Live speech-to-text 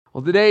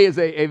Well, today is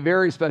a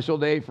very special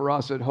day for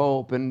us at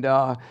Hope, and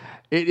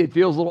it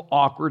feels a little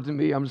awkward to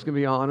me. I'm just going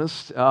to be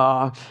honest.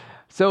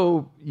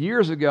 So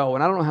years ago,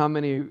 and I don't know how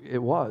many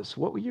it was.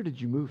 What year did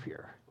you move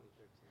here?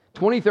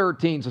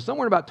 2013. So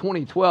somewhere about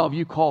 2012,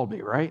 you called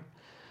me, right?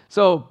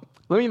 So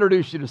let me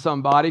introduce you to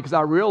somebody, because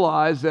I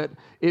realize that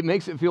it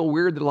makes it feel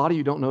weird that a lot of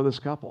you don't know this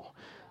couple.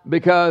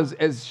 Because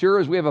as sure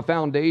as we have a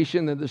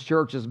foundation that this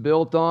church is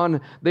built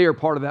on, they are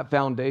part of that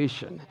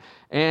foundation.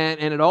 And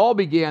it all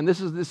began,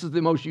 this is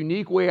the most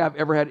unique way I've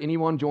ever had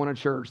anyone join a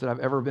church that I've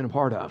ever been a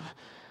part of.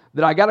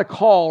 That I got a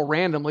call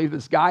randomly,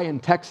 this guy in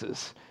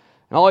Texas.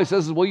 And all he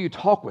says is, will you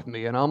talk with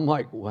me? And I'm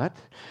like, what?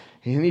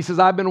 And he says,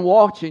 I've been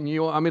watching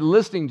you,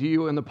 listening to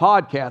you in the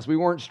podcast. We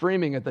weren't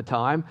streaming at the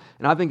time.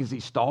 And I think, is he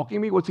stalking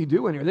me? What's he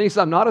doing here? Then he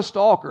said, I'm not a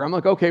stalker. I'm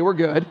like, okay, we're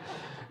good.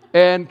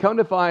 And come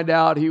to find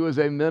out, he was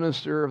a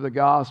minister of the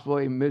gospel,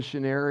 a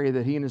missionary,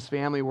 that he and his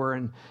family were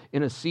in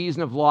a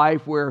season of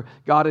life where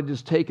God had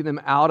just taken them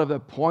out of a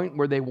point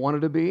where they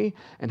wanted to be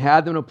and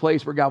had them in a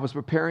place where God was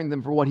preparing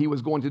them for what he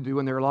was going to do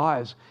in their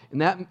lives. And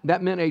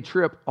that meant a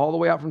trip all the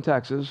way out from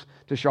Texas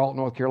to Charlotte,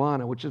 North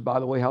Carolina, which is, by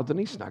the way, how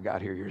Denise and I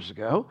got here years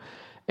ago.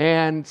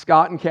 And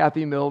Scott and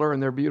Kathy Miller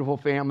and their beautiful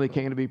family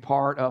came to be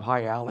part of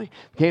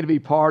came to be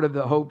part of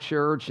the Hope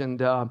Church. And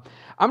I'm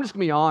just going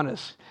to be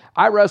honest.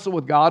 I wrestled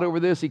with God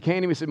over this. He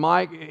came to me and said,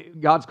 Mike,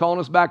 God's calling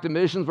us back to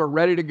missions. We're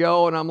ready to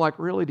go. And I'm like,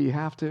 really? Do you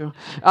have to?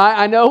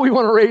 I know we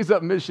want to raise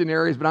up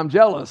missionaries, but I'm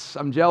jealous.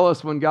 I'm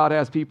jealous when God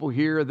has people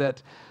here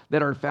that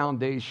are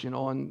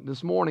foundational. And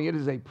this morning, it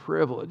is a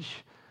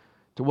privilege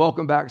to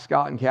welcome back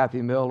Scott and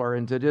Kathy Miller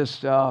and to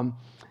just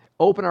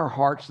open our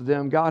hearts to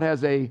them. God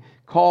has a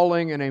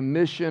calling and a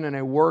mission and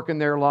a work in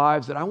their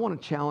lives that I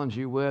want to challenge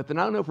you with. And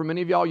I don't know, for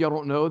many of y'all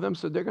don't know them,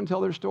 so they're going to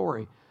tell their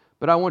story.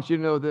 But I want you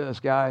to know this,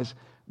 guys.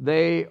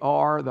 They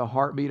are the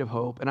heartbeat of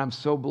hope, and I'm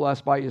so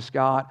blessed by you,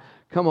 Scott.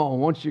 Come on,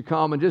 won't you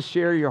come and just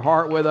share your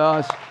heart with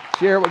us,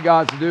 share what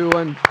God's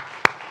doing.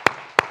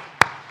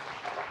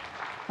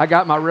 I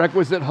got my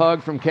requisite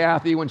hug from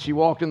Kathy when she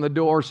walked in the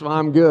door, so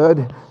I'm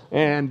good,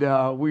 and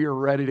we are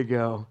ready to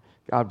go.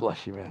 God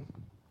bless you, man.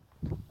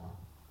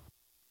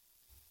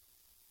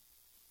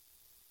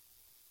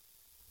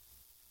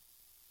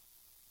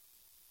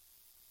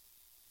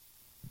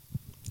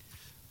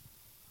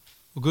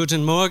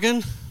 Guten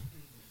Morgen.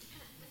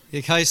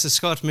 Ich heiße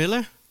Scott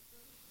Miller.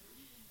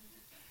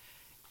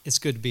 It's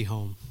good to be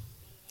home.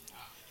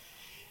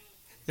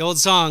 The old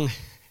song,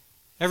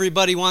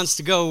 everybody wants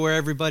to go where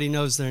everybody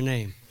knows their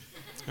name,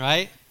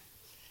 right?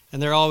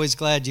 And they're always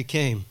glad you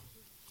came.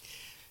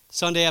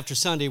 Sunday after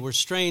Sunday, we're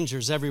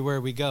strangers everywhere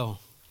we go.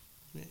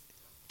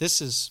 This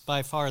is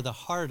by far the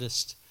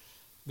hardest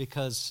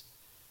because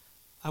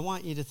I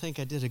want you to think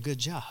I did a good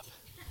job.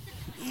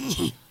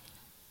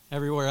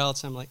 Everywhere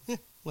else, I'm like,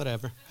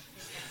 whatever.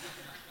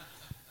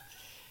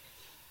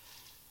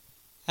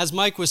 As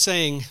Mike was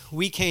saying,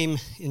 we came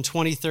in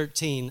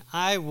 2013.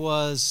 I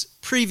was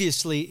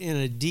previously in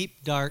a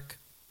deep, dark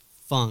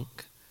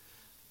funk.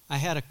 I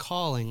had a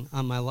calling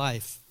on my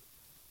life,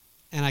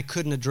 and I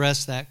couldn't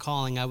address that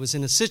calling. I was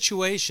in a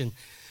situation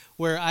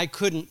where I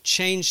couldn't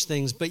change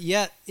things, but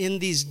yet in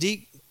these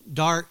deep,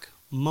 dark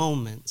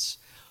moments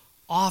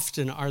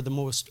often are the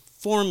most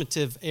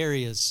formative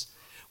areas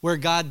where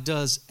God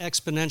does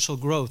exponential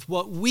growth.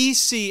 What we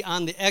see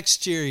on the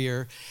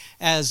exterior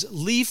as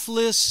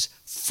leafless,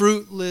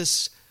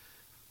 fruitless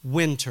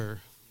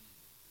winter,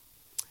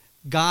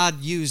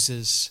 God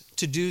uses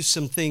to do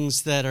some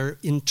things that are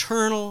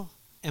internal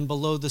and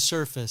below the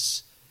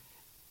surface,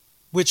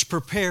 which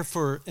prepare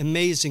for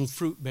amazing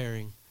fruit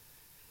bearing.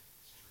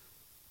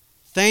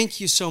 Thank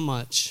you so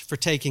much for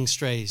taking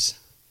strays.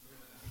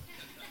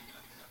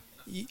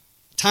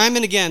 Time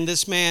and again,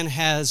 this man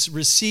has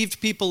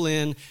received people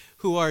in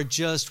who are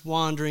just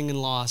wandering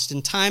and lost.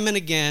 And time and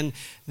again,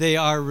 they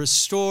are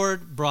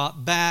restored,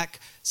 brought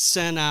back,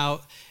 sent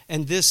out.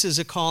 And this is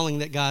a calling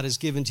that God has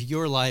given to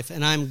your life.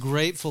 And I'm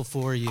grateful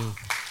for you.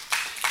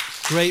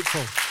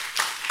 Grateful.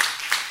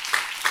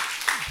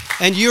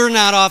 And you're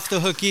not off the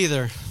hook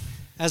either.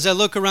 As I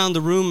look around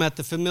the room at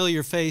the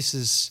familiar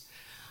faces,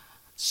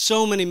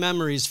 so many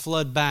memories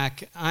flood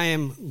back. I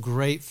am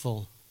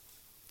grateful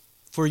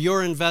for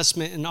your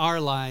investment in our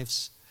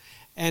lives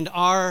and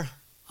our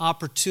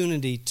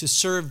opportunity to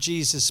serve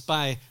Jesus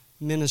by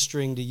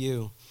ministering to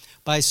you,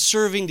 by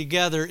serving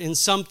together in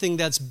something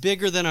that's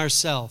bigger than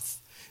ourselves,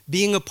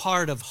 being a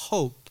part of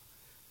hope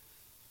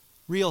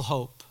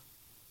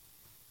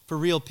for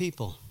real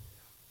people.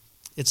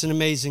 It's an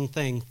amazing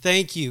thing.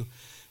 Thank you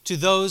to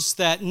those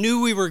that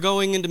knew we were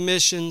going into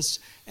missions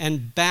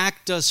and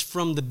backed us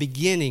from the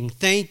beginning.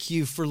 Thank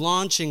you for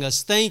launching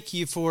us. Thank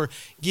you for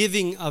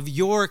giving of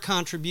your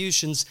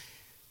contributions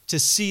to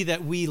see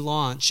that we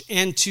launch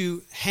and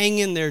to hang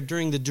in there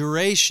during the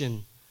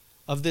duration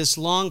of this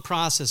long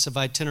process of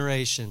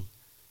itineration.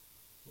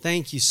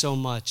 Thank you so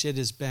much. It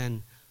has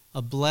been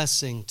a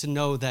blessing to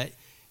know that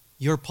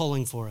you're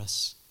pulling for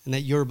us and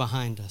that you're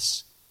behind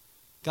us.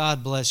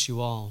 God bless you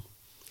all.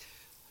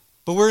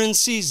 But we're in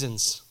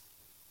seasons.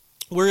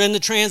 We're in the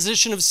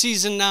transition of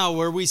season now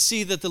where we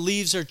see that the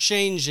leaves are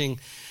changing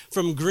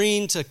from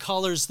green to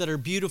colors that are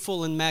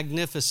beautiful and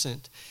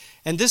magnificent.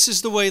 And this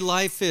is the way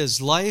life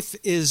is. Life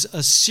is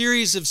a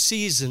series of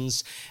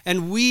seasons,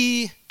 and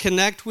we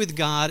connect with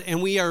God,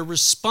 and we are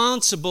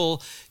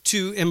responsible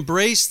to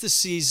embrace the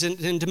season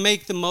and to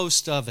make the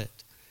most of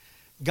it.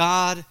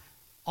 God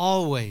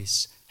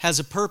always has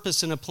a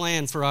purpose and a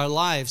plan for our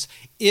lives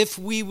if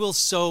we will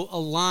so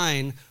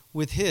align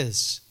with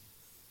His.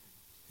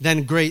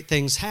 Then great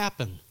things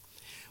happen.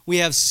 We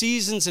have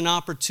seasons and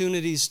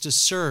opportunities to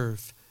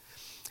serve.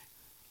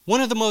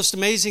 One of the most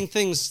amazing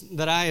things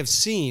that I have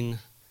seen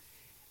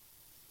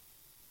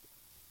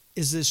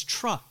is this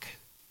truck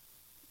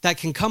that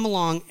can come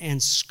along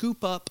and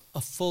scoop up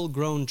a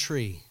full-grown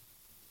tree,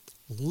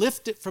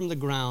 lift it from the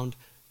ground,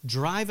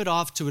 drive it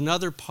off to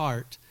another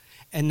part,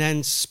 and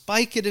then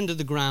spike it into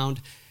the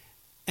ground.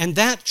 And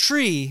that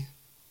tree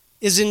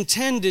is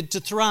intended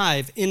to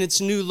thrive in its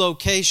new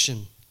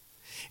location.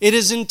 It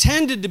is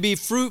intended to be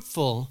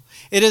fruitful.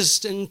 It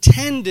is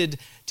intended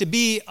to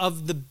be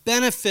of the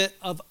benefit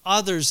of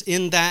others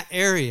in that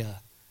area.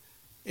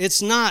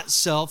 It's not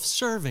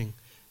self-serving.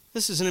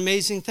 This is an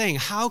amazing thing.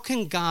 How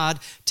can God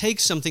take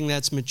something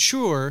that's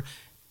mature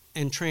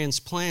and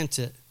transplant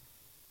it?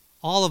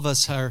 All of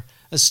us are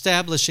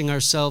establishing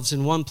ourselves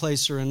in one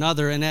place or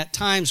another, and at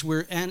times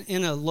we're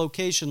in a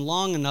location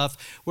long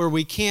enough where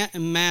we can't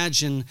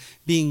imagine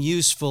being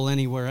useful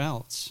anywhere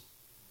else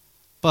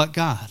but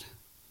God.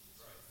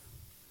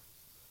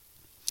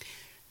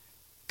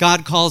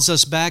 God calls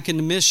us back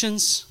into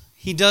missions.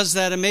 He does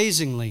that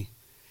amazingly,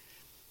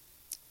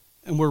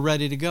 and we're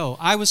ready to go.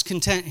 I was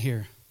content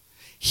here.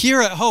 Here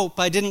at Hope,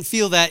 I didn't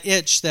feel that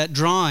itch, that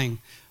drawing.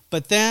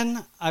 But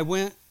then I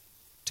went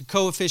to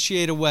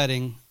co-officiate a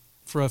wedding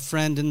for a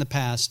friend in the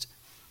past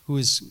who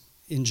was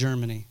in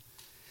Germany.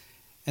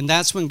 And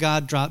that's when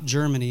God dropped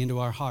Germany into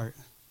our heart.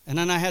 And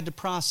then I had to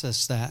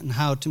process that and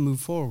how to move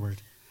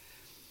forward.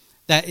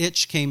 That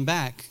itch came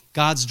back.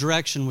 God's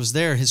direction was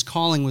there. His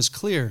calling was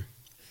clear.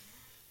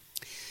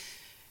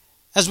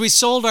 As we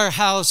sold our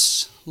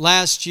house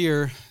last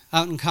year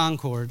out in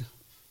Concord,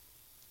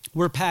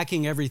 we're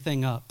packing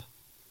everything up.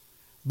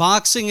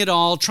 Boxing it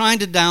all, trying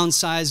to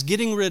downsize,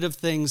 getting rid of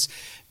things,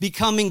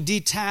 becoming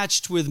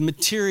detached with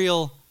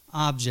material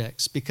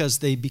objects because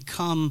they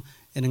become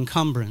an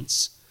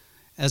encumbrance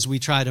as we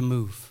try to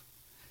move.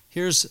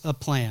 Here's a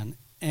plan.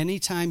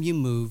 Anytime you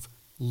move,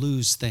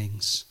 lose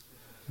things.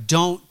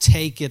 Don't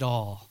take it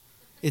all.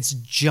 It's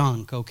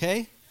junk,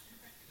 okay?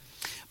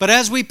 But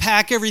as we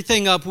pack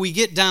everything up, we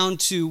get down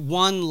to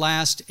one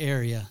last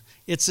area.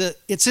 It's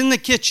in the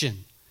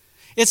kitchen.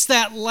 It's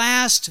that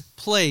last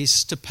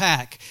place to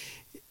pack.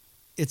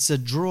 It's a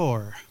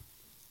drawer.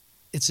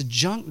 It's a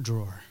junk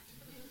drawer.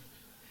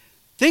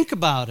 Think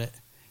about it.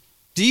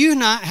 Do you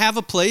not have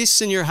a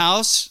place in your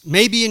house,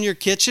 maybe in your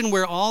kitchen,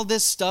 where all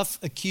this stuff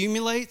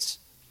accumulates?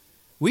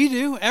 We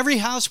do. Every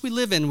house we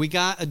live in, we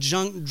got a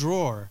junk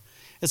drawer.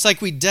 It's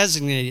like we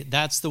designate it.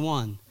 That's the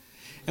one.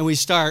 And we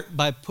start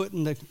by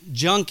putting the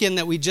junk in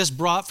that we just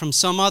brought from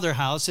some other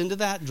house into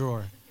that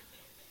drawer.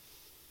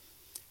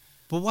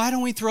 But why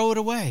don't we throw it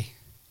away?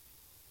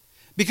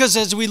 Because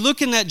as we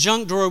look in that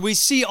junk drawer, we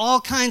see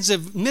all kinds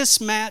of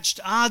mismatched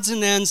odds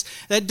and ends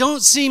that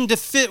don't seem to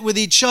fit with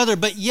each other,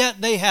 but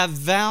yet they have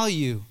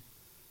value.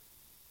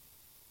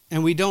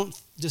 And we don't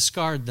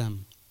discard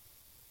them.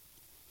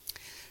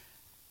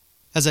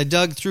 As I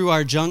dug through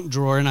our junk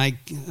drawer and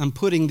I'm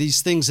putting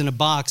these things in a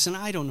box, and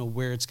I don't know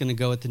where it's going to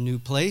go at the new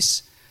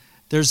place,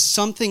 there's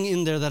something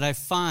in there that I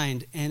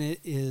find, and it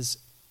is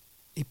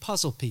a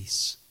puzzle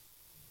piece.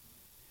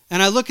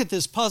 And I look at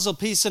this puzzle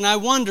piece and I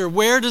wonder,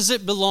 where does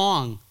it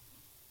belong?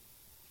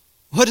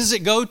 What does it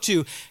go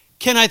to?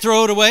 Can I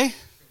throw it away?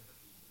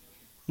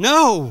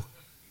 No.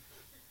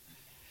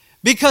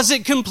 Because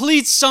it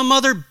completes some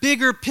other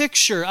bigger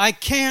picture. I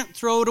can't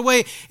throw it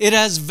away. It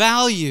has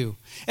value.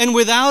 And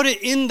without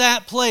it in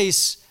that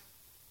place,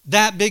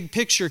 that big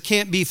picture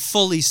can't be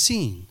fully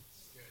seen.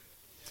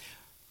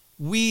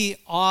 We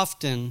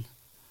often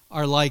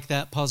are like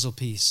that puzzle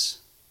piece.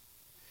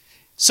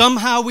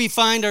 Somehow we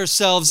find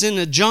ourselves in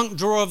a junk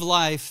drawer of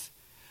life,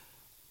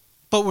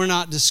 but we're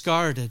not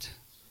discarded.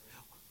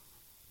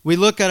 We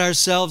look at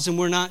ourselves and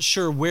we're not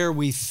sure where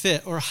we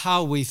fit or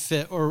how we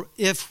fit or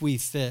if we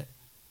fit.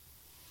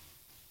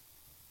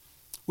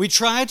 We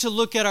try to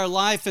look at our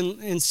life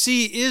and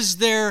see, is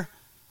there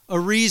a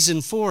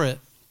reason for it?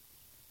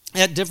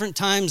 At different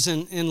times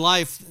in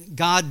life,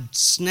 God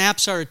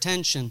snaps our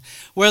attention,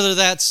 whether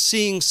that's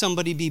seeing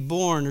somebody be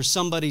born or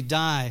somebody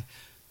die,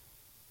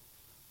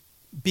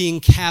 being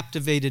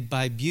captivated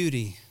by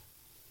beauty,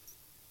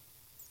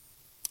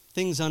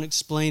 things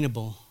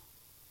unexplainable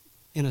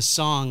in a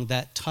song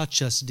that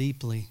touch us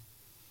deeply.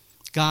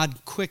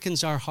 God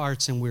quickens our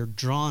hearts and we're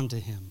drawn to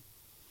Him.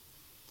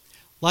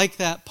 Like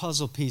that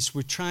puzzle piece,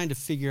 we're trying to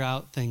figure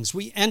out things.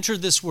 We enter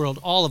this world,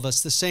 all of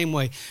us, the same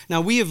way. Now,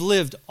 we have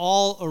lived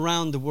all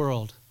around the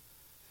world.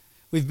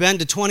 We've been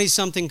to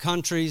 20-something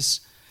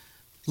countries,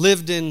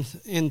 lived in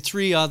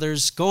 3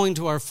 others, going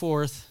to our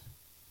 4th.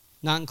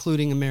 not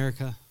including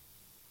America.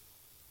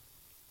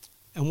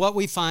 And what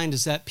we find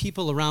is that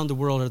people around the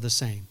world are the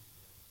same.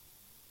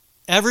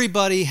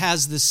 Everybody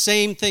has the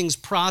same things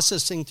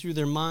processing through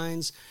their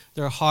minds,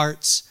 their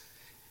hearts.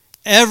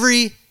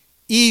 Every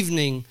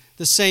evening,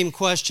 the same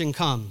question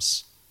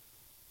comes.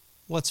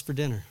 What's for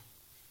dinner?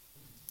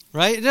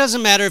 Right? It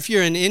doesn't matter if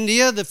you're in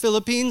India, the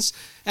Philippines,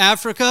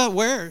 Africa,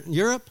 where?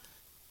 Europe.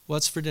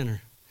 What's for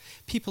dinner?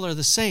 People are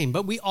the same,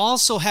 but we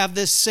also have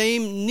this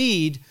same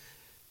need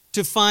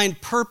to find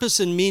purpose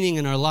and meaning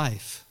in our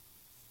life.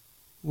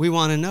 We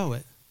want to know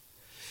it.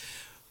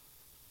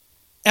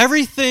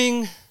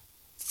 Everything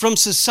from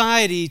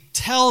society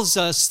tells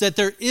us that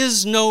there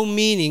is no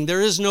meaning,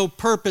 there is no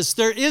purpose,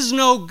 there is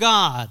no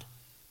God.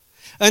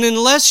 And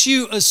unless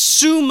you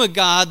assume a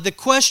God, the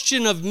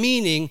question of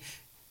meaning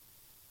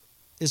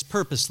is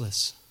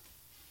purposeless.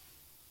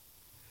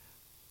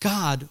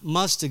 God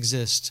must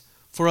exist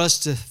for us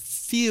to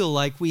feel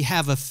like we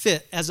have a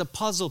fit as a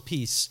puzzle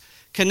piece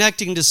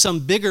connecting to some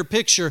bigger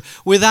picture.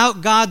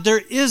 Without God,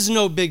 there is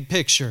no big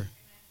picture.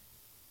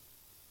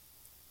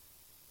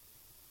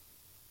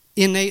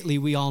 Innately,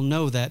 we all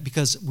know that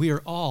because we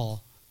are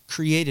all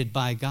created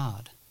by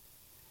God.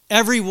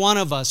 Every one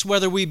of us,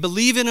 whether we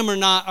believe in Him or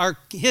not, are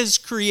His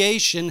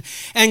creation,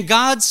 and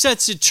God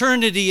sets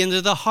eternity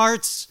into the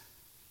hearts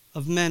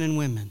of men and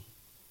women.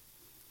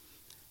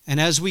 And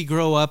as we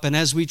grow up and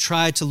as we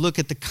try to look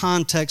at the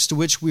context to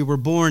which we were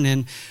born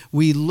in,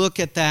 we look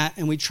at that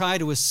and we try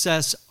to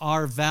assess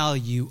our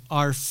value,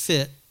 our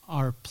fit,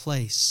 our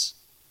place.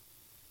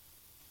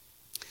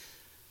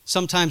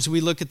 Sometimes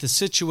we look at the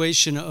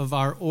situation of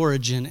our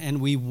origin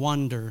and we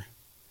wonder,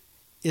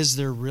 is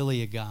there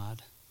really a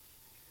God?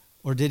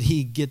 Or did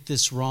He get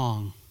this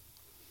wrong?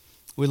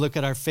 We look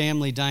at our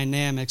family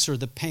dynamics or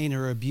the pain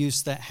or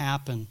abuse that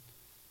happened.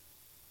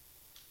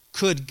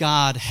 Could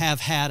God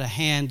have had a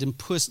hand in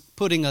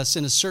putting us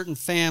in a certain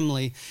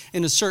family,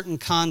 in a certain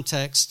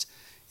context,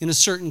 in a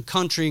certain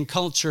country and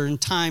culture and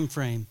time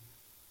frame?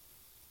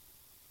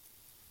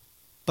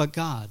 But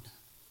God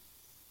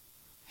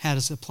had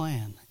us a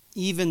plan.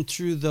 Even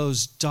through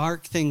those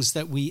dark things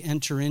that we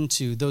enter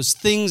into, those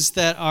things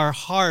that are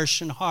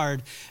harsh and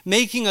hard,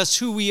 making us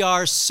who we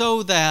are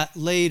so that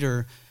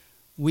later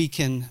we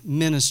can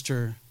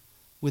minister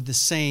with the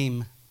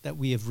same that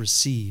we have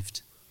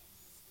received.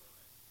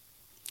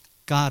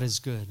 God is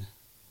good.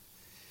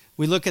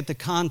 We look at the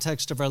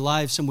context of our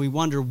lives and we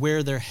wonder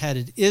where they're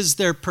headed. Is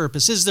there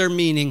purpose? Is there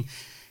meaning?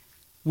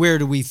 Where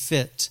do we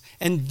fit?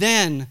 And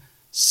then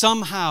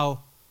somehow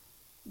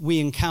we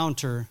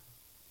encounter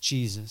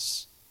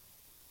Jesus.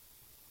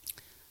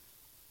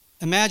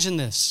 Imagine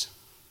this.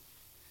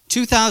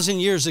 2,000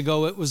 years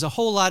ago, it was a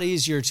whole lot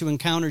easier to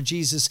encounter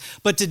Jesus.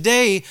 But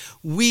today,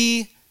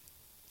 we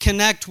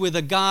connect with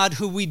a God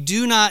who we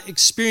do not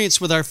experience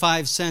with our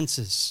five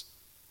senses,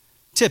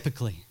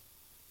 typically.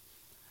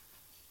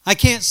 I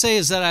can't say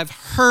as that I've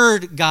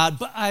heard God,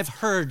 but I've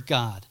heard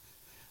God.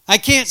 I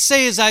can't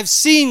say as I've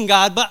seen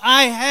God, but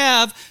I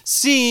have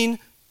seen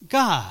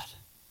God.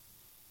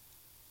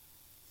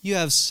 You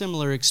have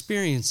similar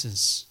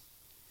experiences.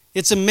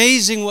 It's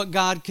amazing what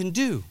God can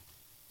do.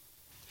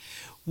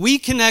 We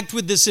connect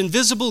with this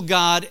invisible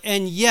God,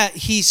 and yet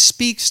He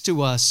speaks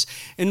to us.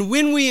 And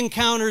when we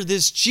encounter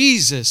this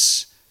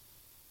Jesus,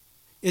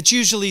 it's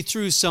usually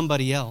through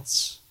somebody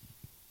else.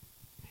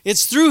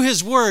 It's through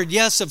His word,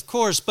 yes, of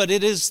course, but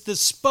it is the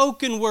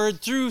spoken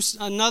word through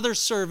another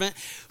servant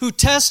who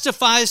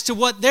testifies to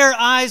what their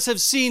eyes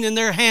have seen and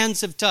their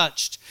hands have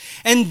touched.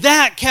 And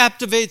that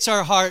captivates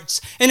our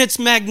hearts, and it's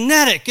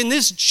magnetic. And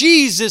this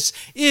Jesus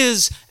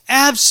is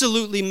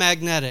absolutely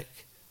magnetic.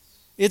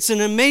 It's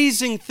an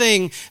amazing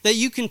thing that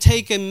you can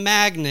take a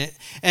magnet,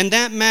 and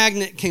that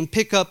magnet can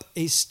pick up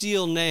a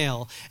steel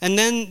nail. And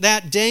then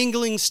that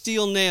dangling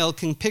steel nail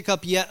can pick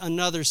up yet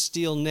another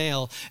steel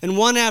nail. And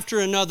one after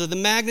another, the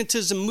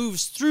magnetism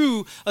moves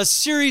through a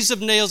series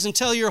of nails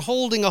until you're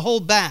holding a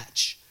whole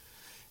batch.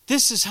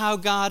 This is how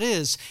God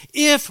is.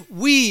 If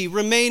we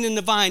remain in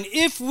the vine,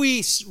 if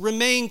we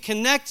remain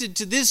connected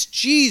to this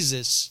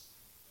Jesus,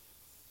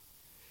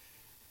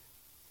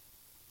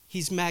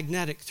 He's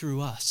magnetic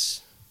through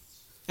us.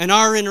 And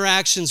our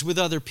interactions with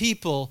other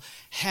people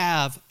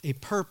have a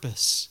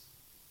purpose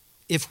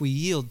if we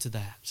yield to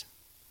that.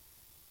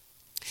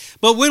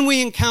 But when we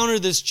encounter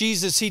this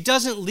Jesus, He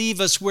doesn't leave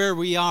us where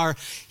we are.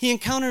 He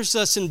encounters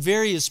us in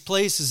various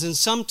places, and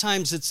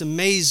sometimes it's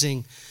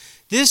amazing.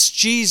 This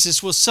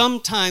Jesus will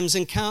sometimes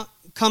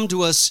come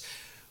to us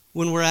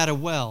when we're at a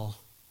well,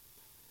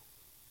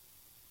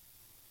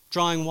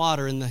 drawing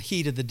water in the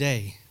heat of the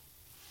day.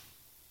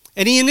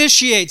 And He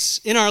initiates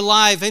in our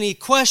life, and He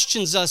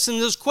questions us,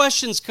 and those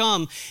questions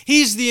come.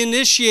 He's the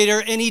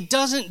initiator, and He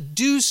doesn't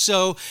do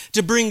so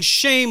to bring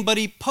shame, but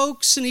He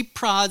pokes and He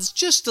prods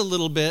just a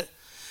little bit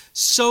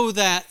so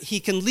that He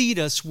can lead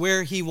us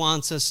where He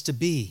wants us to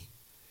be.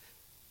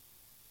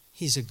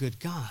 He's a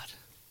good God.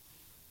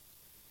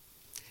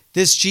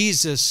 This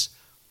Jesus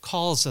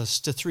calls us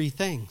to three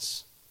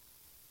things.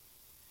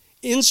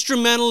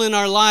 Instrumental in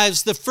our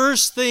lives, the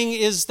first thing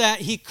is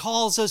that He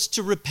calls us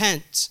to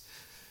repent.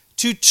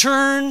 to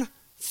turn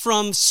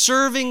from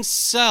serving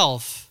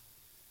self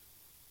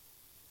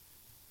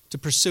to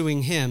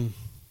pursuing Him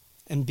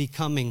and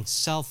becoming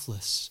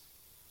selfless.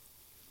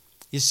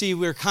 You see,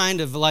 we're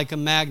kind of like a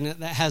magnet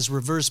that has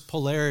reverse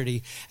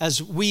polarity.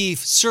 As we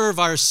serve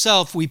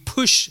ourselves, we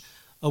push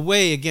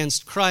away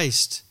against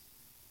Christ,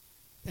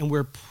 and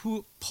we're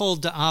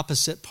pulled to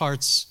opposite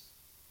parts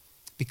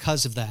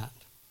because of that.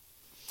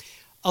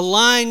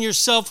 Align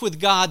yourself with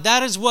God.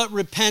 That is what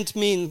repent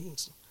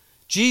means.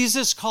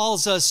 Jesus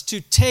calls us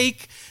to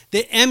take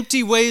the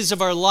empty ways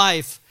of our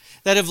life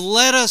that have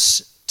led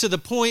us to the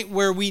point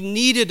where we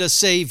needed a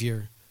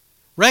Savior,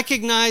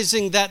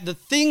 recognizing that the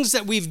things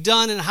that we've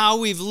done and how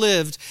we've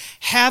lived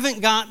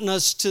haven't gotten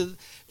us to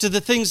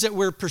the things that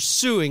we're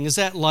pursuing. Is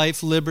that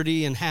life,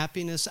 liberty, and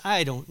happiness?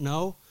 I don't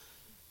know.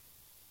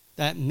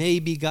 That may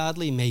be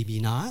godly, maybe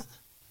not.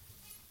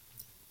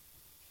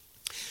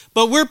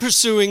 But we're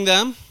pursuing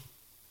them.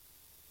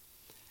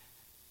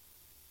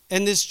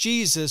 And this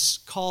Jesus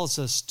calls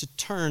us to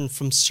turn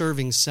from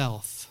serving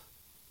self,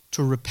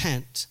 to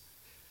repent,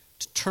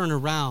 to turn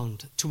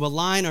around, to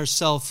align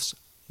ourselves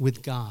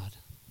with God.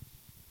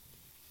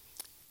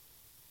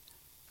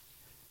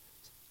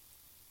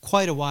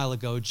 Quite a while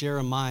ago,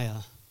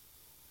 Jeremiah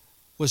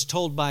was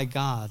told by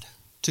God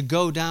to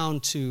go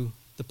down to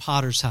the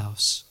potter's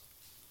house.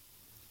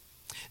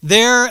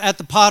 There at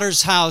the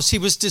potter's house, he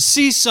was to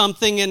see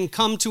something and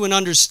come to an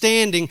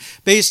understanding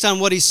based on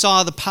what he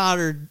saw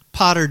the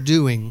potter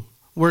doing,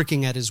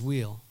 working at his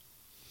wheel.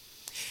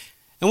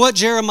 And what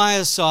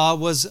Jeremiah saw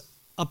was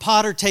a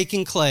potter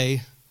taking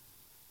clay,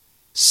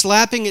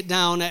 slapping it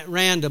down at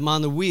random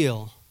on the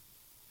wheel,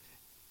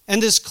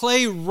 and this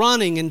clay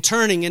running and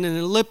turning in an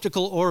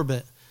elliptical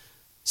orbit,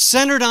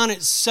 centered on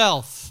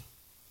itself.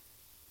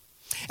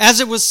 As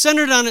it was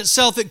centered on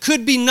itself, it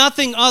could be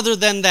nothing other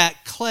than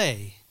that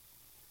clay.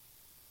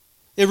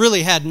 It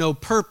really had no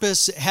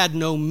purpose. It had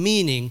no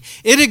meaning.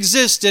 It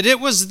existed. It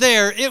was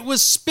there. It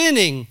was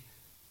spinning.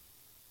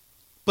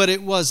 But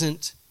it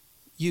wasn't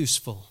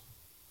useful.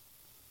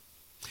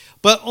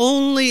 But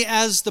only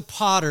as the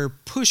potter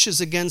pushes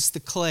against the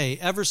clay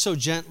ever so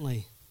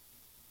gently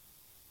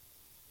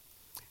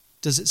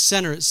does it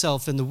center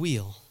itself in the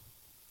wheel.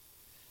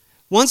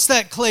 Once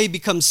that clay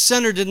becomes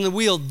centered in the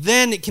wheel,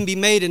 then it can be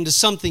made into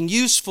something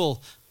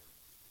useful,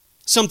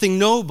 something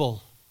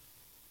noble.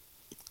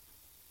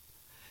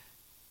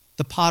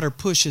 The potter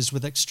pushes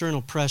with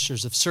external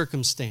pressures of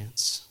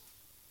circumstance.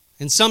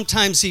 And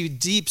sometimes he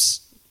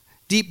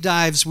deep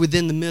dives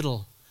within the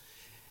middle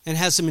and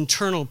has some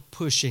internal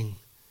pushing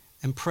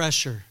and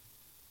pressure.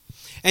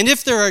 And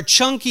if there are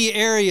chunky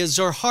areas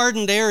or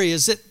hardened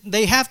areas,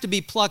 they have to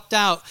be plucked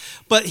out.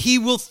 But he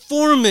will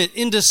form it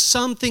into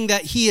something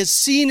that he has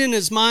seen in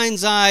his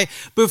mind's eye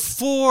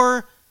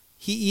before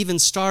he even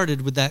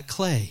started with that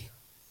clay.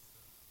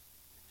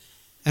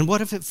 And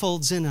what if it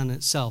folds in on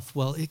itself?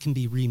 Well, it can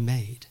be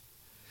remade.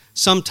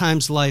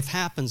 Sometimes life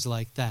happens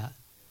like that.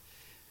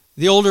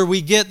 The older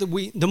we get,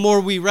 the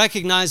more we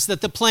recognize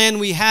that the plan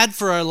we had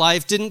for our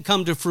life didn't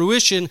come to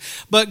fruition,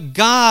 but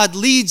God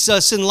leads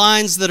us in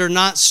lines that are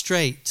not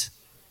straight.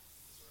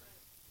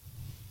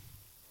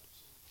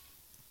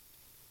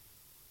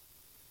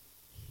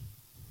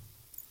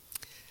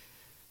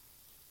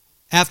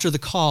 After the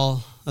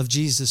call of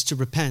Jesus to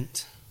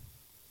repent,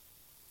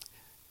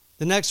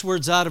 the next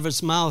words out of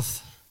his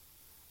mouth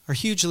are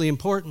hugely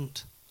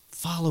important.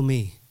 Follow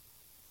me.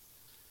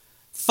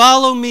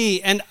 Follow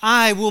me, and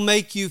I will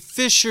make you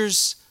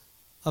fishers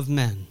of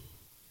men.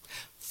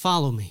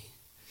 Follow me.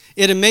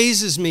 It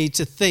amazes me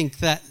to think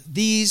that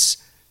these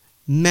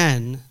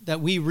men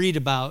that we read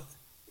about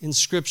in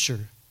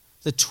Scripture,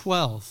 the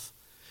 12,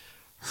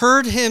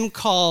 heard him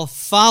call,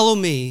 follow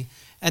me,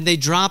 and they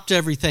dropped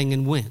everything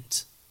and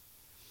went.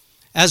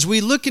 As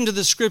we look into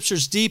the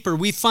Scriptures deeper,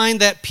 we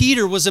find that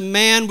Peter was a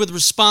man with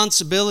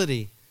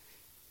responsibility.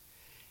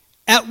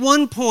 At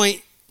one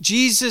point,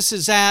 Jesus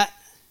is at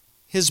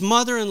his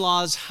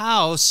mother-in-law's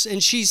house,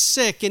 and she's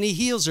sick, and he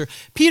heals her.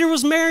 Peter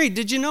was married.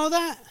 Did you know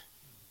that?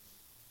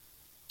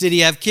 Did he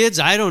have kids?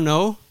 I don't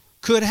know.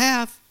 Could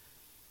have.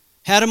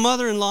 Had a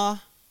mother-in-law.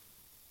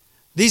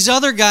 These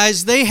other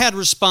guys, they had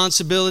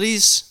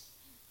responsibilities.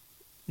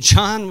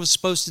 John was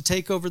supposed to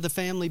take over the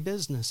family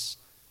business.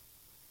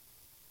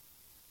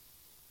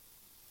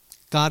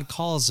 God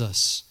calls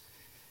us,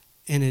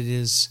 and it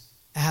is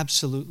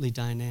absolutely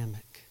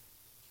dynamic.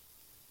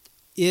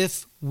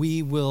 If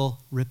we will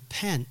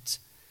repent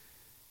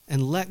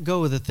and let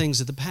go of the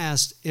things of the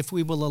past, if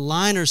we will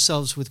align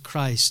ourselves with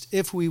Christ,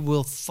 if we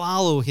will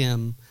follow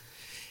him.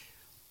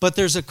 But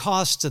there's a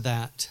cost to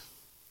that.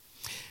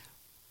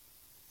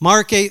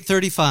 Mark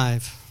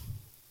 8:35.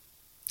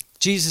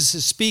 Jesus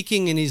is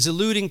speaking and he's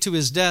alluding to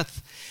his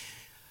death.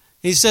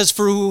 He says,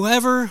 for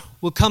whoever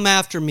will come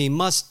after me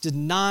must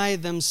deny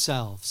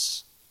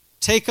themselves,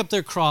 take up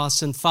their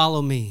cross and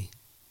follow me.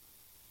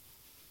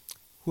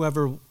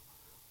 Whoever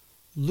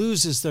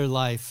loses their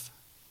life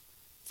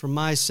for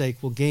my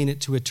sake will gain it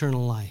to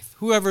eternal life.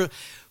 Whoever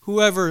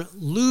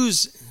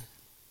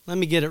let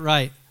me get it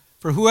right.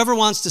 For whoever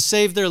wants to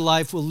save their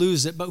life will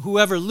lose it, but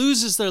whoever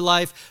loses their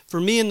life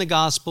for me and the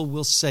gospel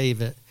will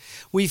save it.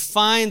 We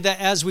find that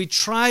as we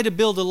try to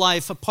build a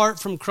life apart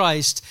from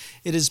Christ,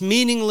 it is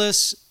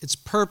meaningless, it's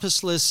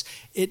purposeless,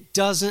 it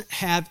doesn't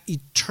have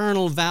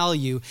eternal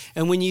value.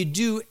 And when you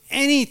do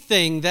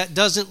anything that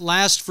doesn't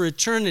last for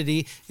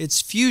eternity,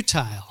 it's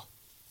futile.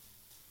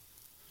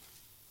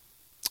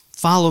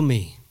 Follow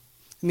me.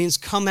 It means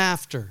come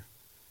after.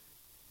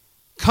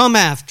 Come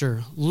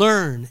after,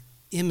 learn,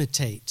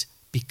 imitate,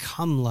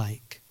 become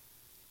like.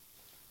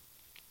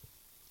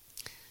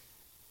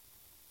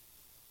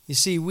 You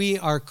see, we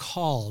are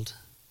called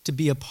to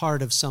be a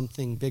part of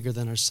something bigger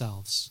than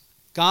ourselves.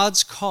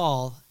 God's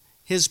call,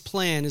 His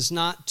plan, is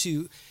not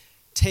to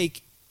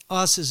take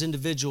us as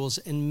individuals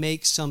and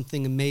make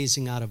something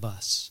amazing out of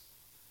us.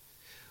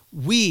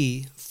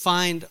 We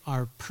find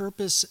our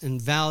purpose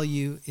and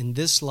value in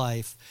this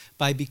life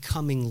by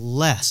becoming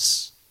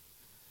less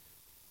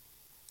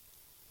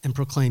and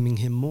proclaiming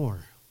Him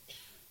more.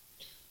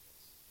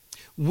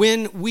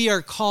 When we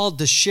are called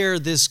to share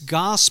this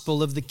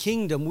gospel of the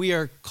kingdom, we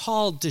are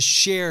called to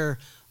share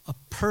a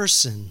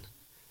person,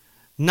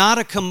 not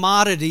a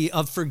commodity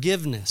of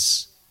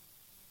forgiveness.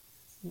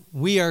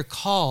 We are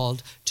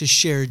called to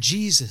share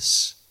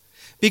Jesus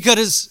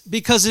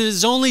because it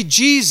is only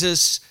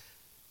Jesus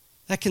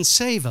that can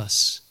save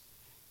us.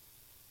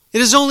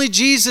 It is only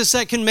Jesus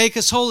that can make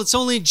us whole. It's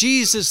only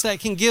Jesus that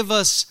can give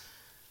us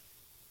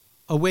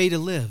a way to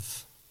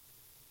live,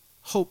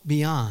 hope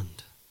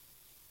beyond,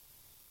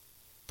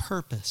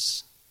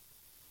 purpose.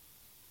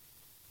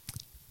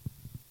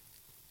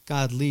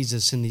 God leads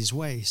us in these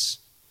ways.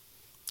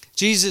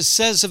 Jesus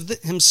says of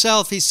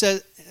himself, he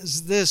says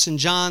this in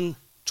John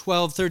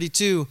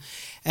 12:32,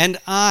 "And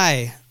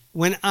I,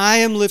 when I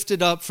am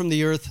lifted up from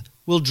the earth,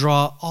 will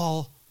draw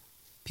all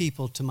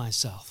people to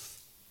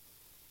myself."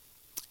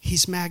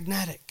 He's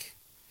magnetic.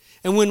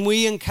 And when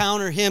we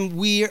encounter him,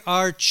 we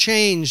are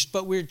changed,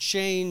 but we're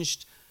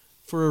changed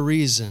for a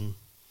reason.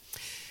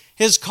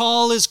 His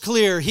call is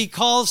clear. He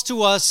calls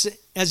to us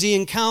as he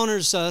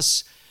encounters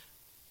us,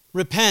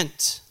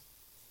 repent,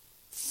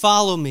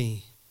 follow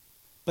me.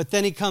 But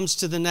then he comes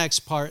to the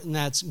next part, and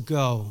that's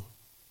go.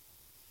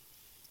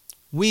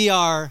 We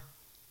are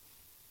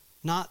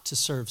not to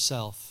serve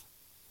self,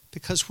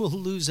 because we'll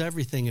lose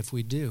everything if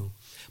we do.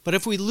 But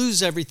if we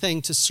lose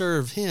everything to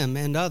serve him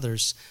and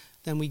others,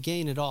 then we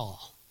gain it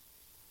all.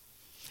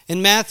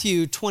 In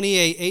Matthew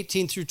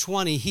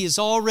 28:18-20, he has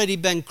already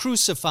been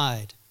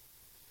crucified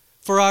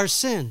for our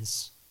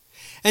sins.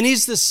 And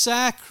he's the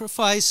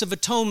sacrifice of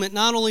atonement,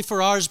 not only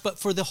for ours, but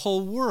for the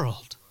whole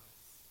world.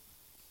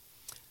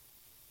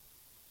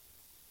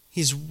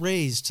 He's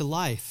raised to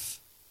life.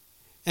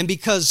 And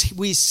because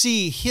we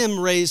see him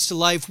raised to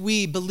life,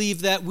 we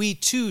believe that we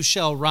too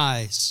shall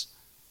rise.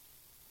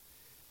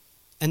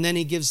 And then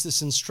he gives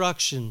this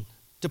instruction,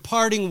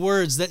 departing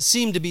words that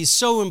seem to be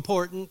so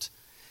important.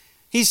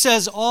 He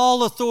says,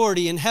 "All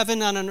authority in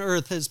heaven and on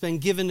earth has been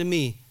given to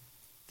me.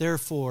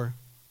 Therefore,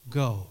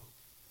 go.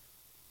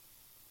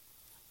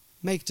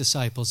 Make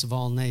disciples of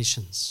all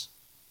nations.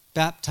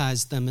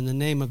 Baptize them in the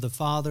name of the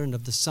Father and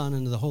of the Son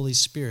and of the Holy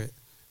Spirit."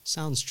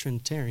 Sounds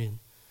Trinitarian.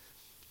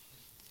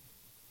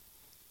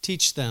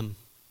 Teach them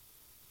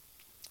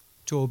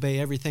to obey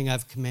everything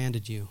I've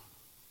commanded you.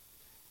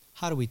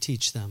 How do we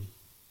teach them?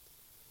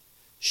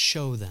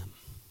 Show them.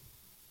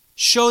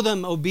 Show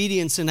them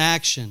obedience in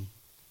action.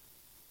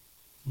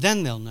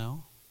 Then they'll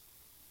know.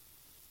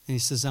 And he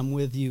says, "I'm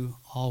with you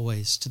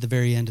always to the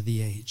very end of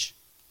the age."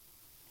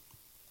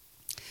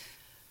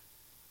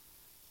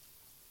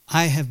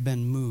 I have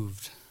been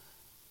moved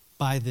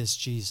by this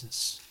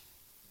Jesus.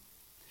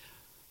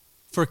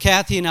 For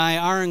Kathy and I,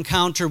 our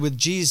encounter with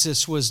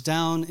Jesus was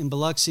down in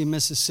Biloxi,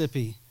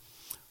 Mississippi.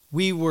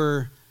 We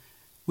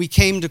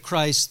came to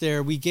Christ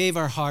there. We gave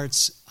our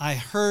hearts. I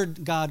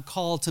heard God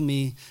call to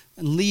me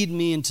and lead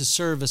me into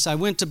service. I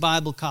went to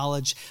Bible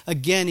college.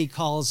 Again, he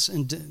calls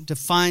and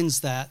defines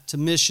that to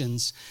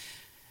missions.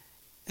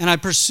 And I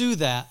pursue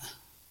that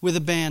with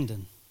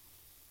abandon.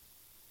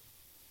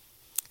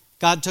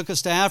 God took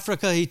us to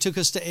Africa. He took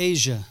us to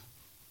Asia.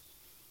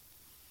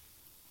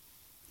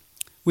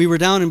 We were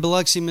down in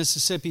Biloxi,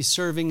 Mississippi,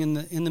 serving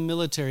in the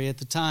military at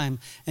the time,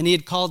 and he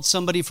had called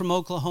somebody from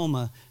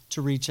Oklahoma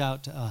to reach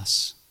out to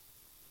us.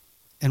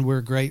 And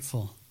we're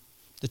grateful.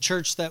 The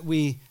church that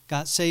we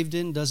got saved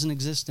in doesn't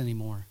exist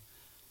anymore,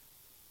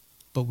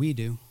 but we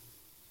do.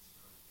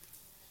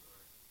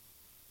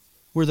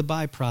 We're the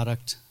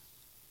byproduct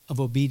of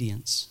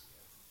obedience.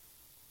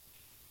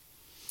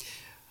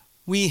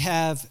 We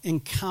have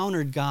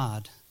encountered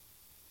God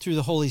through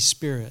the Holy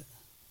Spirit.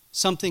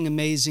 Something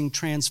amazing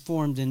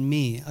transformed in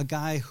me. A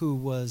guy who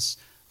was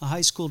a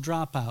high school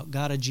dropout,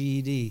 got a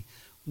GED,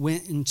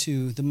 went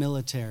into the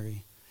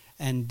military.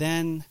 And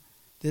then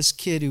this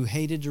kid who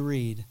hated to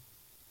read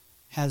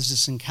has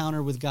this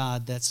encounter with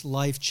God that's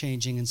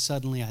life-changing, and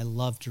suddenly I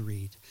love to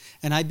read.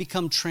 And I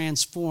become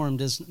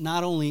transformed as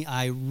not only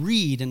I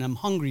read and I'm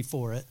hungry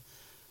for it,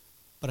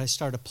 but I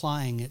start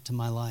applying it to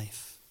my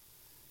life.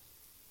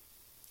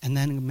 And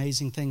then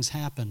amazing things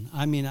happen.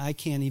 I mean, I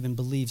can't even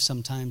believe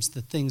sometimes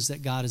the things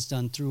that God has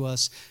done through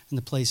us and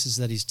the places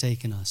that he's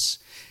taken us.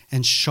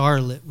 And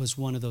Charlotte was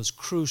one of those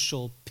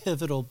crucial,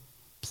 pivotal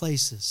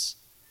places.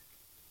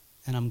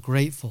 And I'm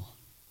grateful.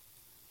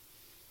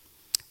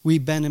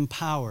 We've been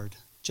empowered,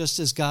 just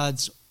as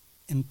God's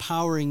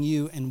empowering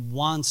you and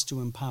wants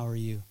to empower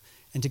you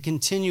and to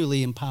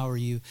continually empower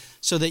you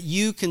so that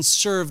you can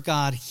serve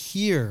God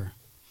here.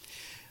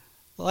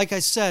 Like I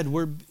said,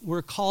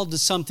 we're called to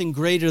something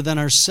greater than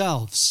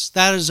ourselves.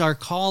 That is our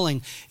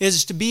calling,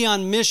 is to be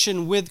on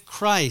mission with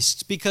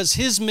Christ, because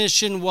his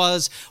mission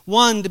was,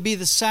 1, to be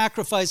the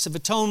sacrifice of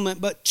atonement,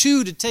 but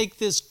 2, to take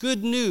this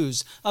good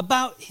news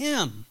about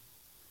him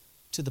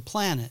to the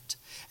planet.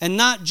 And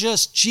not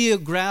just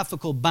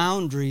geographical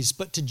boundaries,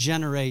 but to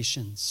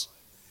generations.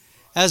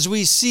 As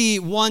we see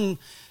one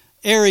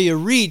area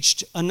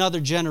reached, another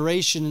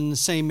generation in the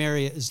same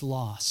area is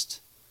lost.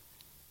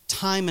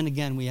 Time and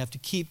again, we have to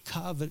keep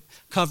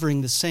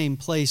covering the same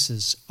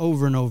places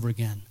over and over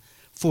again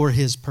for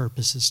his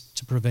purposes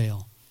to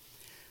prevail.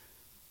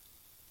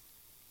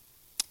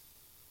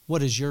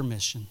 What is your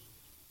mission?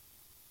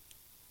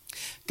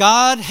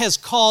 God has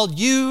called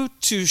you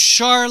to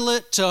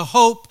Charlotte, to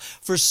Hope,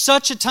 for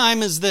such a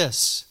time as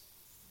this.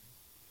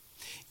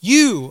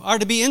 You are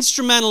to be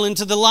instrumental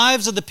into the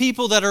lives of the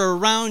people that are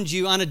around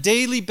you on a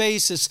daily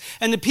basis,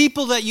 and the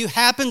people that you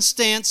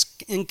happenstance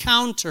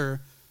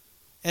encounter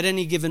at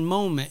any given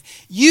moment.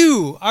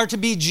 You are to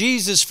be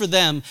Jesus for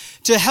them,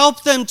 to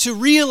help them to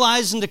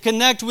realize and to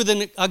connect with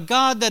a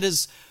God that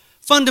is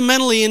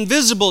fundamentally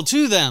invisible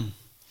to them.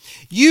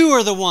 You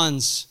are the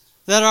ones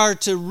that are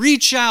to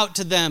reach out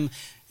to them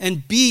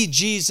and be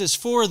Jesus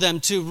for them,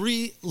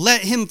 to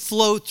let him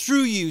flow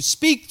through you,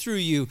 speak through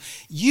you.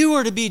 You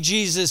are to be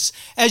Jesus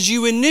as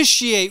you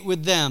initiate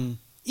with them,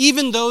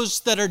 even those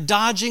that are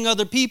dodging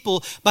other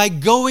people by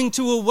going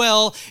to a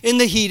well in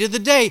the heat of the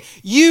day.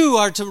 You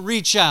are to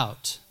reach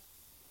out.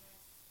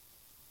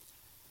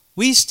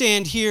 We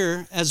stand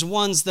here as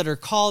ones that are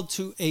called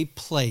to a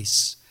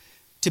place,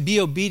 to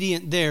be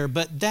obedient there,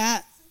 but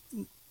that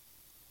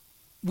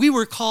we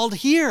were called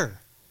here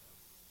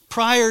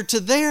prior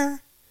to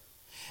there.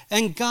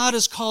 And God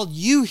has called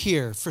you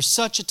here for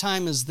such a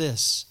time as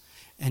this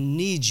and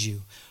needs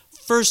you.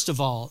 First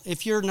of all,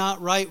 if you're not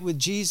right with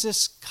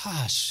Jesus,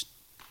 gosh,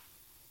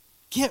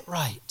 get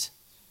right.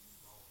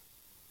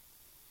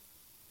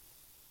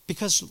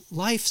 Because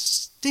life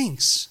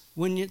stinks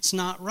when it's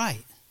not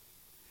right.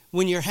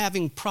 When you're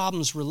having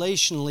problems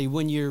relationally,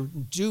 when you're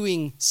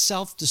doing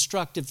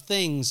self-destructive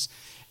things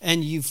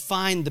and you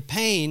find the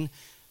pain,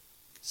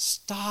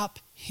 stop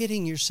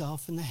hitting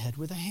yourself in the head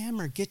with a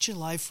hammer. Get your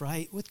life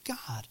right with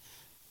God.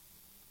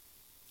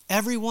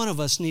 Every one of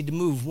us need to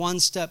move one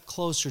step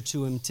closer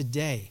to him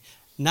today.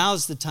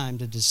 Now's the time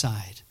to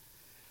decide.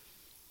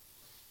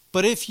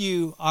 But if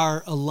you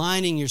are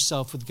aligning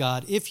yourself with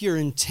God, if your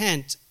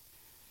intent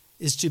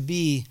is to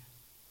be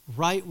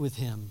right with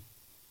him,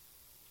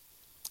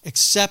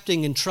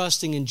 accepting and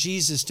trusting in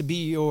Jesus to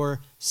be your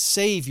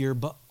Savior,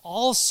 but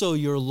also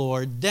your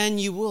Lord, then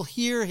you will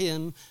hear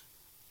him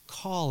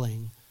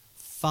calling,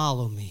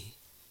 "Follow me."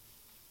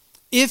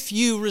 If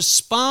you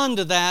respond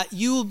to that,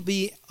 you will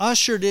be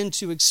ushered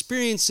into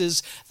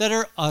experiences that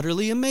are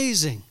utterly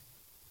amazing.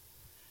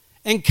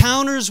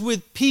 Encounters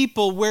with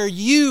people where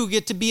you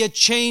get to be a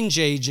change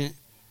agent,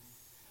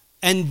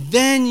 and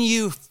then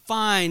you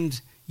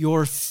find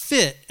your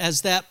fit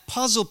as that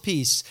puzzle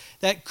piece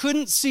that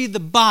couldn't see the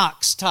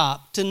box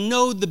top to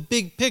know the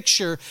big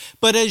picture,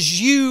 but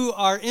as you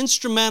are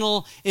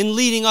instrumental in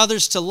leading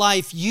others to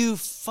life, you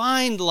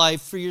find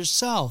life for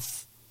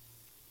yourself.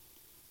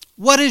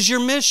 What is your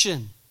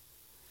mission?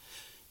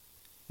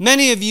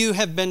 Many of you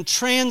have been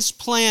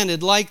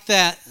transplanted like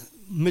that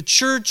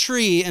mature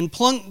tree and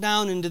plunked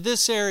down into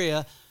this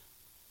area,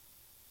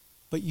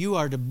 but you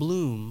are to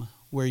bloom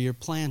where you're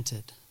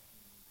planted.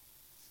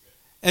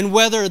 And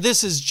whether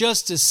this is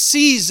just a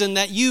season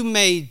that you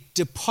may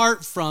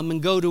depart from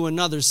and go to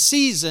another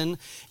season,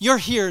 you're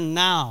here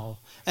now.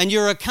 And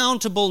you're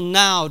accountable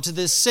now to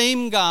this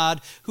same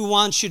God who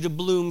wants you to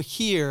bloom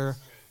here,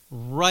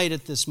 right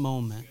at this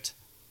moment.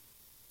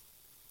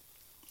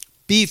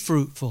 Be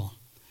fruitful.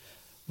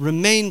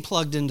 Remain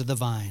plugged into the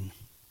vine.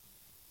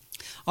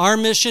 Our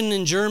mission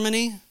in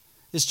Germany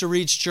is to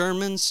reach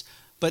Germans,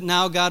 but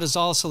now God has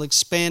also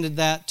expanded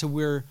that to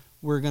where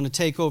we're going to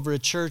take over a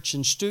church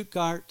in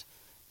Stuttgart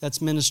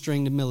that's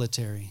ministering to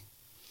military.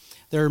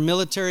 There are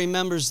military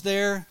members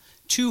there,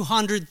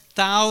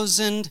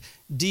 200,000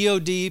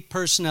 DOD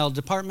personnel,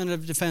 Department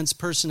of Defense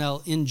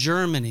personnel in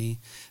Germany.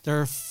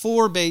 There are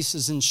 4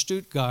 bases in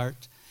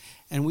Stuttgart,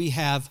 and we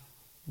have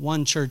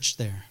 1 church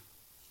there.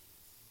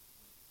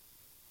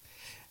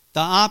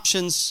 The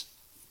options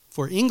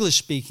for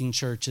English-speaking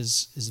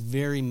churches is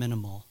very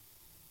minimal.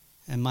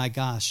 And my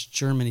gosh,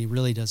 Germany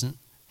really doesn't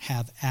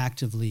have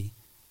active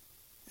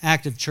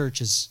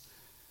churches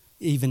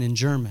even in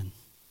German.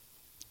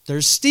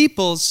 There's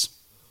steeples,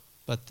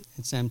 but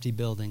it's empty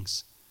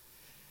buildings.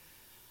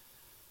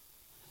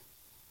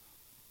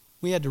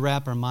 We had to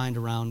wrap our mind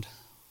around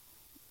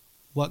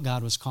what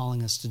God was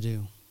calling us to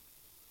do.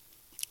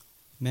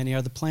 Many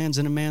are the plans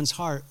in a man's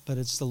heart, but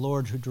it's the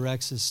Lord who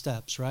directs his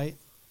steps, right?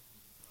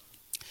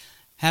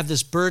 Have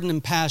this burden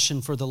and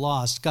passion for the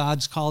lost.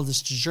 God's called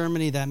us to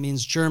Germany. That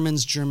means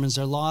Germans. Germans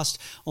are lost.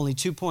 Only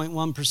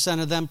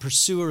 2.1% of them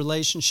pursue a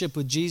relationship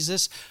with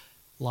Jesus.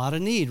 A lot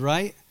of need,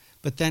 right?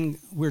 But then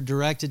we're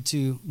directed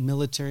to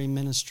military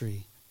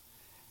ministry.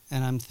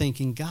 And I'm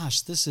thinking,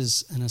 gosh, this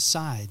is an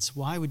asides.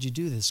 Why would you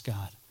do this,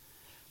 God?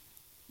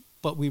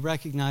 But we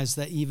recognize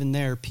that even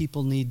there,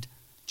 people need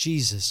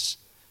Jesus.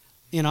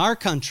 In our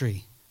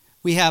country,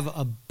 we have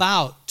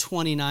about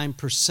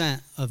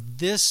 29% of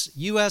this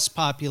U.S.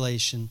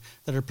 population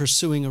that are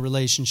pursuing a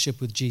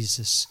relationship with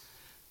Jesus.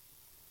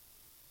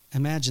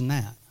 Imagine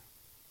that.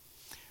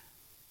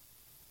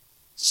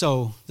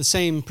 So the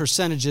same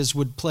percentages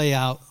would play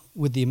out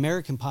with the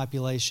American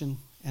population,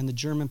 and the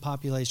German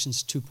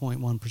population's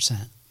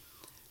 2.1%.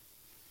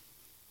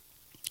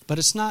 But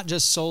it's not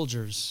just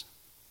soldiers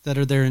that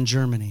are there in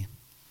Germany.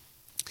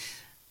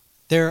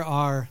 There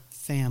are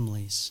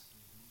families,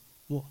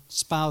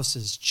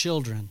 spouses,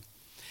 children.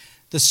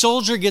 The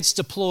soldier gets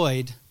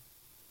deployed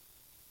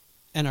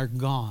and are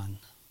gone.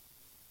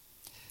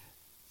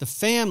 The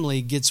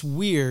family gets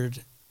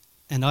weird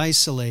and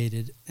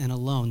isolated and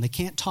alone. They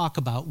can't talk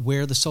about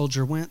where the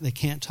soldier went. They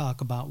can't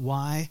talk about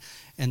why.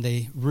 And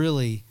they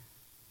really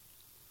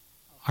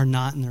are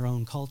not in their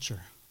own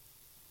culture.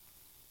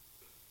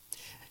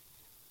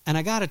 And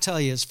I got to tell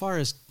you, as far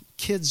as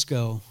kids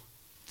go,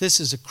 this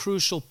is a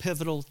crucial,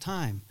 pivotal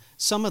time.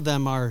 Some of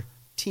them are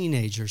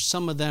teenagers.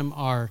 Some of them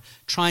are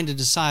trying to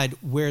decide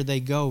where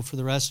they go for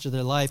the rest of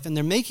their life. And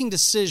they're making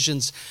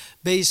decisions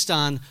based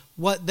on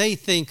what they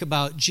think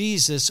about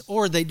Jesus,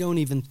 or they don't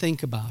even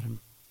think about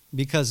him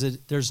because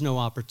there's no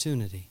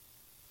opportunity.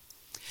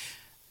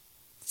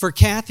 For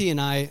Kathy and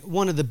I,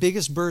 one of the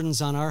biggest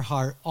burdens on our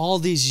heart all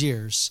these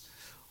years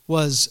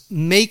was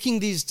making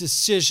these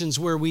decisions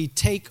where we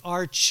take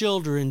our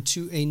children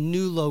to a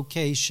new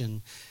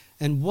location.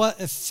 And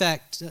what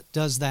effect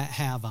does that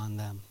have on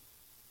them,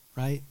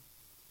 right?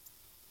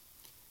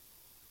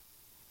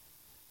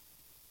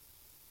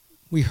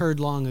 We heard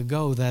long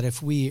ago that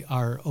if we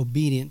are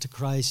obedient to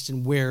Christ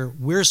and where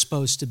we're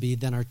supposed to be,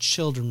 then our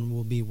children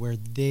will be where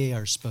they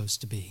are supposed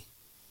to be.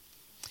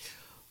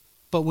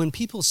 But when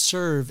people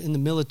serve in the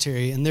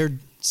military and they're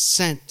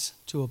sent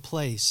to a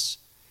place,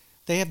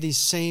 they have these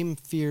same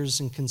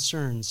fears and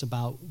concerns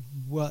about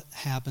what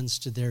happens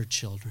to their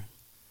children.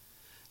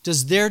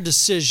 Does their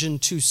decision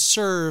to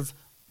serve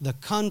the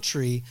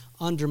country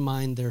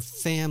undermine their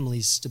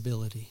family's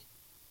stability?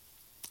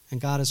 And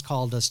God has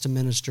called us to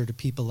minister to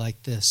people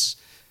like this,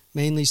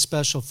 mainly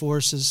special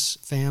forces,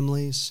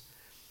 families,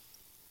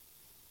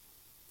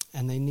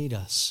 and they need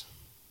us.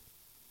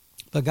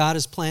 But God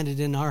has planted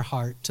in our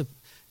heart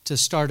to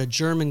start a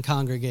German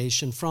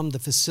congregation from the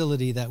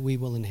facility that we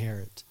will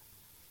inherit.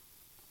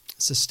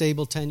 It's a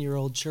stable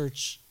 10-year-old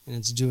church, and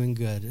it's doing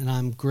good. And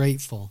I'm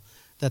grateful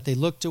that they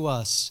looked to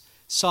us,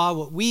 saw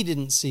what we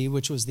didn't see,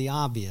 which was the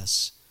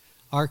obvious,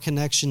 our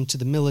connection to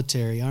the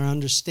military, our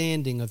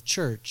understanding of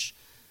church.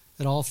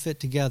 It all fit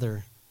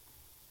together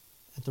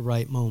at the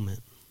right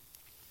moment.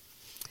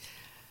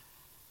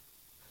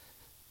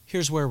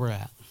 Here's where we're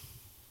at.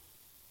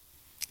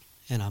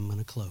 And I'm going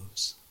to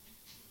close.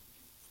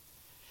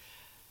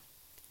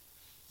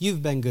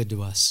 You've been good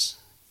to us.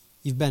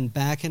 You've been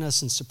backing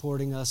us and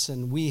supporting us,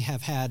 and we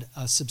have had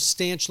a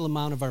substantial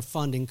amount of our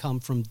funding come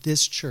from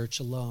this church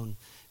alone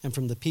and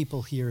from the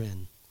people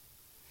herein.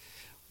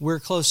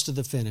 We're close to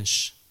the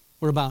finish.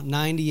 We're about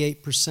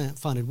 98%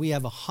 funded. We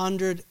have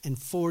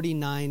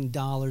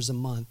 $149 a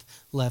month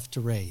left to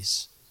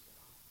raise.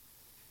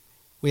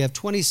 We have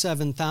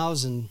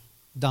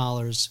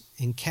 $27,000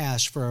 in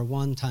cash for our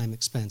one-time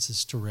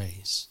expenses to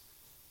raise.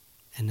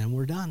 And then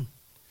we're done.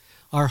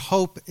 Our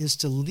hope is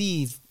to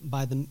leave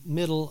by the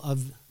middle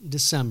of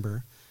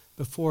December,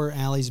 before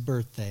Allie's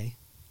birthday,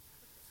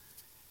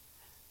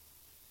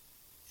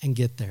 and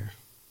get there.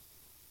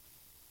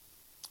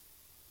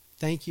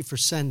 Thank you for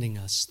sending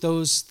us.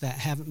 Those that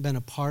haven't been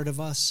a part of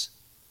us,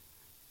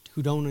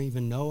 who don't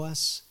even know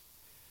us,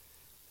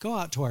 go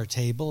out to our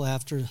table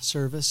after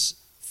service.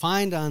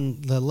 Find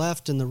on the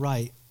left and the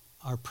right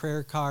our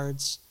prayer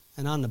cards,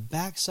 and on the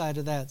back side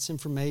of that, it's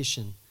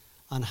information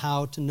on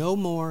how to know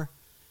more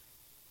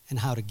and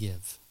how to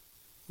give.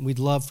 And we'd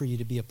love for you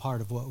to be a part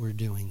of what we're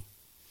doing.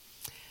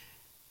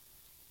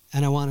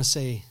 And I want to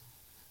say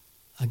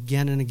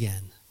again and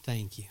again,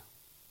 thank you.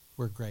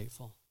 We're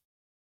grateful.